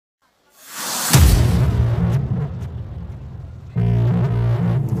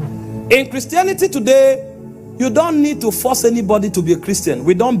In Christianity today, you don't need to force anybody to be a Christian.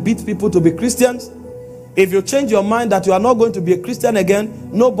 We don't beat people to be Christians. If you change your mind that you are not going to be a Christian again,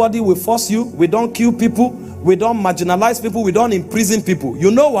 nobody will force you. We don't kill people. We don't marginalize people. We don't imprison people.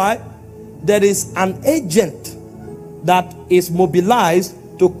 You know why? There is an agent that is mobilized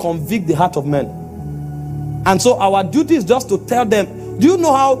to convict the heart of men. And so our duty is just to tell them, do you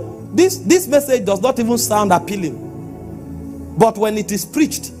know how this message does not even sound appealing? But when it is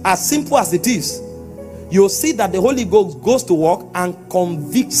preached, as simple as it is, you'll see that the Holy Ghost goes to work and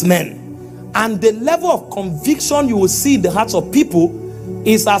convicts men. And the level of conviction you will see in the hearts of people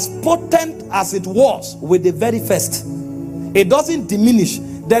is as potent as it was with the very first. It doesn't diminish.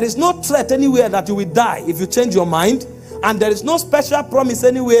 There is no threat anywhere that you will die if you change your mind. And there is no special promise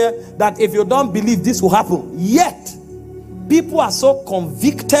anywhere that if you don't believe this will happen. Yet, people are so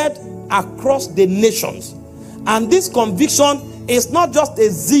convicted across the nations. And this conviction is not just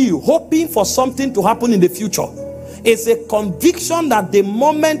a zeal, hoping for something to happen in the future. It's a conviction that the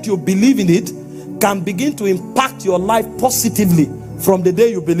moment you believe in it can begin to impact your life positively from the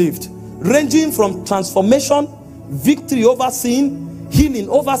day you believed. Ranging from transformation, victory over sin, healing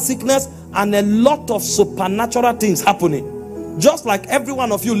over sickness, and a lot of supernatural things happening. Just like every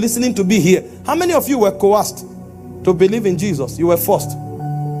one of you listening to be here. How many of you were coerced to believe in Jesus? You were forced.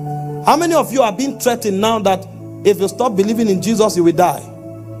 How many of you are being threatened now that if you stop believing in Jesus, you will die?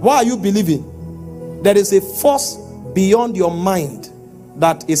 Why are you believing? There is a force beyond your mind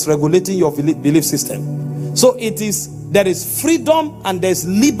that is regulating your belief system. So there is freedom and there is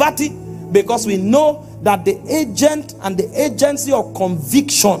liberty, because we know that the agent and the agency of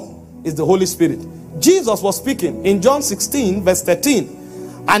conviction is the Holy Spirit. Jesus was speaking in John 16 verse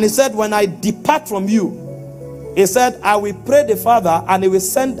 13, and he said, when I depart from you, he said, I will pray the Father and he will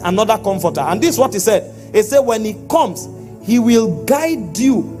send another comforter. And this is what he said. He said, when he comes, he will guide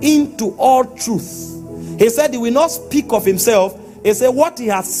you into all truth. He said he will not speak of himself. He said what he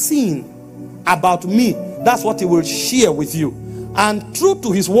has seen about me, that's what he will share with you. And true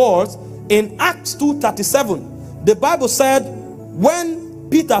to his words, in Acts 2:37, the Bible said when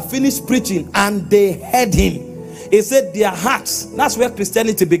Peter finished preaching and they heard him, he said their hearts, that's where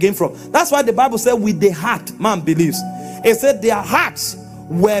Christianity began from. That's why the Bible said with the heart man believes. He said their hearts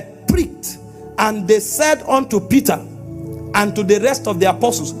were pricked, and they said unto Peter and to the rest of the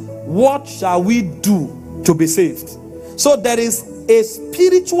apostles, what shall we do to be saved? So there is a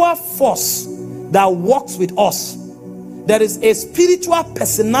spiritual force that works with us. There is a spiritual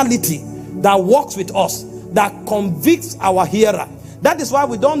personality that works with us, that convicts our hearer. That is why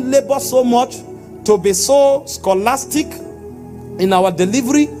we don't labor so much to be so scholastic in our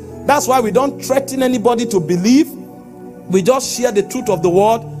delivery. That's why we don't threaten anybody to believe. We just share the truth of the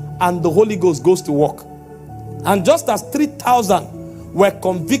word, and the Holy Ghost goes to work. And just as 3,000 were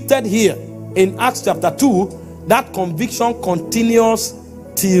convicted here in Acts chapter 2, that conviction continues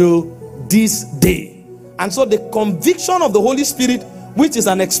till this day. And so the conviction of the Holy Spirit, which is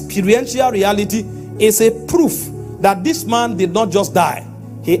an experiential reality, is a proof that this man did not just die.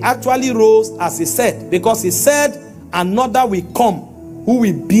 He actually rose, as he said, because he said another will come who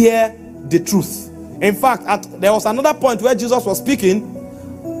will bear the truth. In fact, there was another point where Jesus was speaking,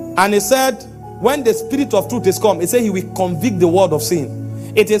 and he said when the Spirit of truth is come, he said he will convict the world of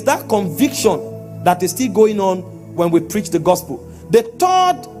sin. It is that conviction that is still going on when we preach the gospel. The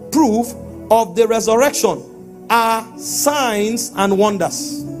third proof of the resurrection are signs and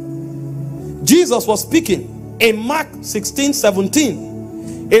wonders. Jesus was speaking in Mark 16:17.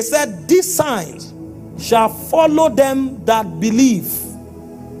 He said, these signs shall follow them that believe.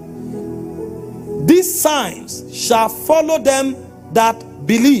 These signs shall follow them that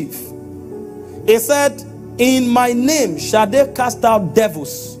believe. He said, in my name shall they cast out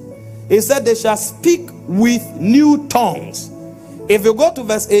devils. He said they shall speak with new tongues. If you go to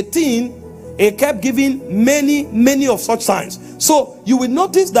verse 18, he kept giving many of such signs. So you will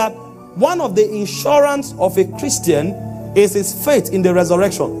notice that one of the insurance of a Christian is his faith in the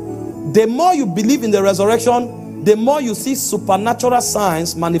resurrection. The more you believe in the resurrection, the more you see supernatural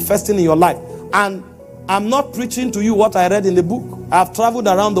signs manifesting in your life. And I'm not preaching to you what I read in the book. I've traveled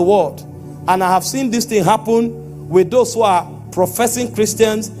around the world, and I have seen this thing happen with those who are professing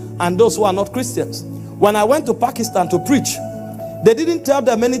Christians and those who are not Christians. When I went to Pakistan to preach, they didn't tell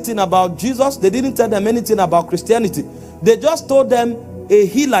them anything about Jesus. They didn't tell them anything about Christianity. They just told them a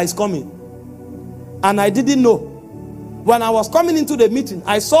healer is coming. And I didn't know. When I was coming into the meeting,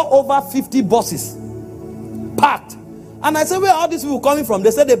 I saw over 50 buses packed. And I said, where are all these people coming from? They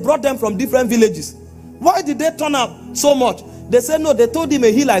said they brought them from different villages. Why did they turn up so much? They said, no, they told him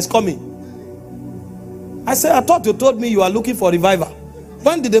a healer is coming. I said, I thought you told me you are looking for revival.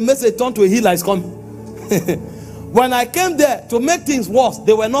 When did the message turn to a healer is coming? When I came there, to make things worse,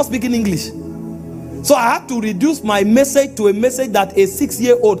 they were not speaking English. So I had to reduce my message to a message that a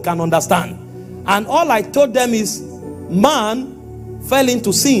 6-year-old can understand. And all I told them is, man fell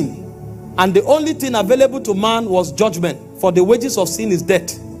into sin. And the only thing available to man was judgment. For the wages of sin is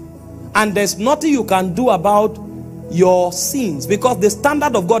death. And there's nothing you can do about your sins, because the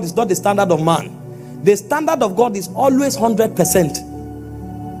standard of God is not the standard of man. The standard of God is always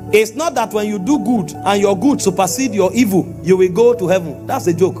 100%. It's not that when you do good and your good supersede your evil, you will go to heaven. That's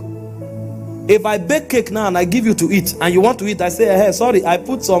a joke. If I bake cake now and I give you to eat and you want to eat, I say, hey, sorry, I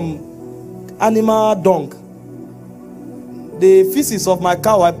put some animal dung. The feces of my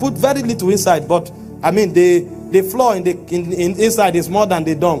cow, I put very little inside, but I mean the flour inside is more than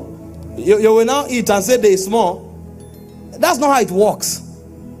the dung. You will now eat and say they is small. That's not how it works.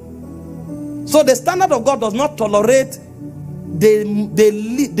 So the standard of God does not tolerate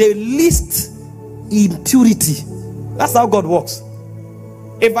the least impurity. That's how God works.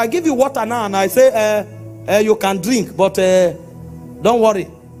 If I give you water now and I say you can drink, but don't worry,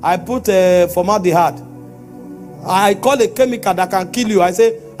 I put formaldehyde. I call a chemical that can kill you. I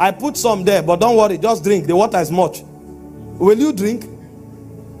say I put some there, but don't worry, just drink. The water is much. Will you drink?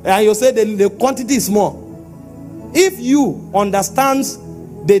 And you say the quantity is small. If you understand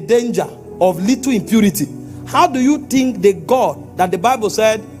the danger of little impurity, how do you think the God that the Bible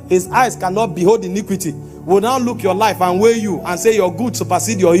said his eyes cannot behold iniquity will now look your life and weigh you and say your good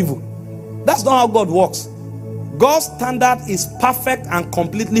supersede your evil? That's not how God works. God's standard is perfect and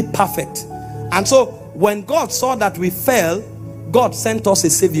completely perfect. And so when God saw that we fell, God sent us a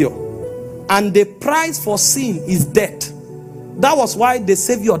savior. And the price for sin is death. That was why the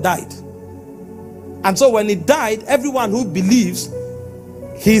savior died. And so when he died, everyone who believes,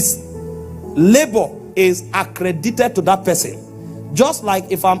 his labor is accredited to that person. Just like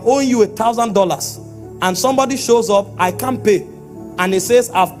if I'm owing you $1,000 and somebody shows up, I can't pay, and he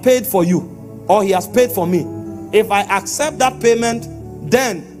says I've paid for you, or he has paid for me. If I accept that payment,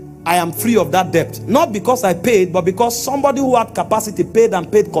 then I am free of that debt. Not because I paid, but because somebody who had capacity paid,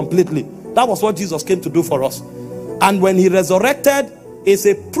 and paid completely. That was what Jesus came to do for us. And when he resurrected, it's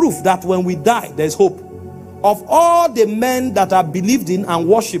a proof that when we die, there's hope. Of all the men that are believed in and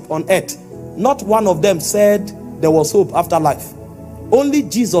worshipped on earth, not one of them said there was hope after life. Only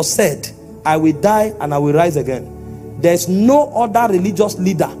Jesus said, I will die and I will rise again. There's no other religious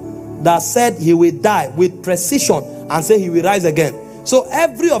leader that said he will die with precision and say he will rise again. So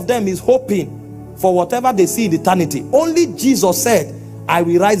every of them is hoping for whatever they see in eternity. Only Jesus said, I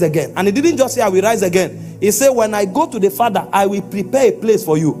will rise again. And he didn't just say I will rise again. He said, when I go to the Father, I will prepare a place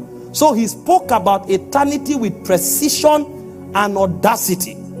for you. So he spoke about eternity with precision and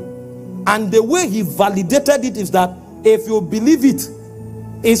audacity. And the way he validated it is that if you believe it,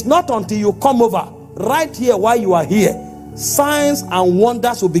 it's not until you come over right here while you are here, signs and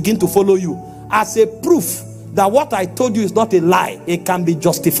wonders will begin to follow you as a proof that what I told you is not a lie. It can be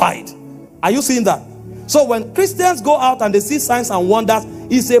justified. Are you seeing that? So when Christians go out and they see signs and wonders,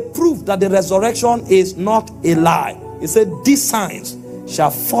 it's a proof that the resurrection is not a lie. He said, these signs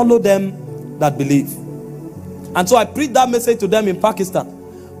shall follow them that believe. And so I preached that message to them in Pakistan.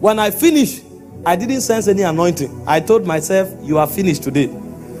 When I finished, I didn't sense any anointing. I told myself, you are finished today.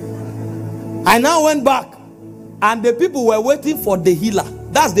 I now went back, and the people were waiting for the healer.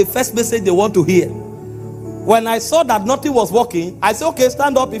 That's the first message they want to hear. When I saw that nothing was working, I said, okay,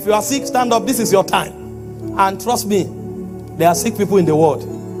 stand up. If you are sick, stand up. This is your time. And trust me, there are sick people in the world.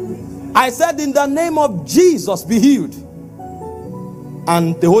 I said, in the name of Jesus, be healed.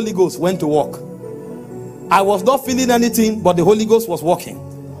 And the Holy Ghost went to work. I was not feeling anything, but the Holy Ghost was working.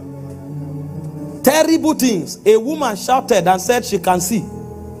 Terrible things. A woman shouted and said she can see.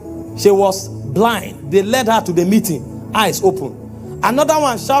 She was blind. They led her to the meeting, eyes open. Another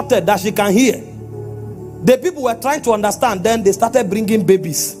one shouted that she can hear. The people were trying to understand. Then they started bringing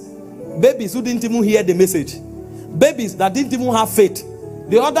babies. Babies who didn't even hear the message. Babies that didn't even have faith.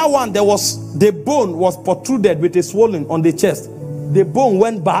 The other one, the bone was protruded with a swelling on the chest. The bone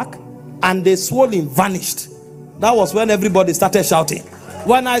went back and the swelling vanished. That was when everybody started shouting.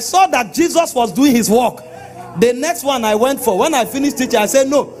 When I saw that Jesus was doing his work, the next one I went for, when I finished teaching, I said,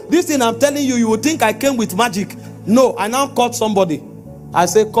 no, this thing I'm telling you, you would think I came with magic. No, I now called somebody. I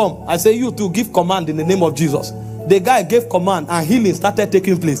said, come. I said, you two give command in the name of Jesus. The guy gave command and healing started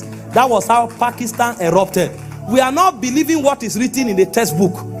taking place. That was how Pakistan erupted. We are not believing what is written in the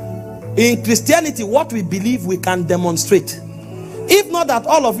textbook. In Christianity, what we believe, we can demonstrate. If not that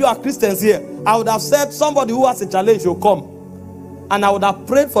all of you are Christians here, I would have said somebody who has a challenge will come. And I would have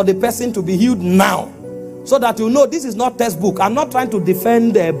prayed for the person to be healed now. So that you know this is not textbook. I'm not trying to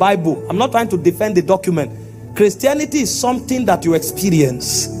defend the Bible. I'm not trying to defend the document. Christianity is something that you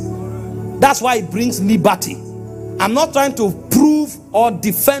experience. That's why it brings liberty. I'm not trying to prove or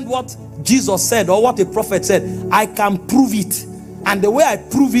defend what Jesus said or what a prophet said. I can prove it. And the way I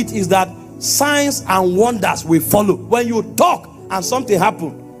prove it is that signs and wonders will follow. When you talk and something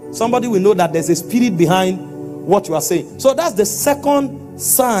happens, somebody will know that there's a spirit behind what you are saying. So that's the second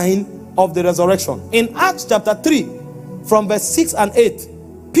sign of the resurrection. In Acts chapter 3, from verse 6 and 8,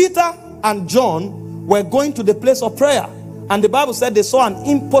 Peter and John were going to the place of prayer. And the Bible said they saw an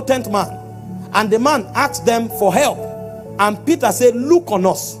impotent man. And the man asked them for help. And Peter said, look on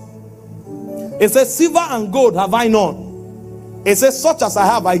us. He said, silver and gold have I none. He said, such as I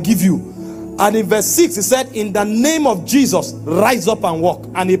have, I give you. And in verse 6, he said, in the name of Jesus, rise up and walk.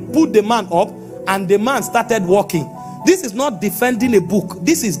 And he put the man up, and the man started walking. This is not defending a book.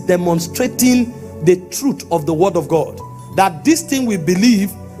 This is demonstrating the truth of the word of God. That this thing we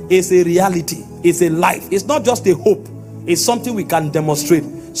believe is a reality. It's a life. It's not just a hope. It's something we can demonstrate.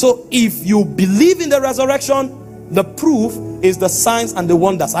 So if you believe in the resurrection, the proof is the signs and the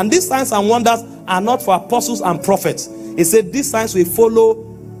wonders. And these signs and wonders are not for apostles and prophets. It said these signs will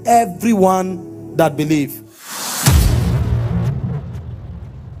follow everyone that believes.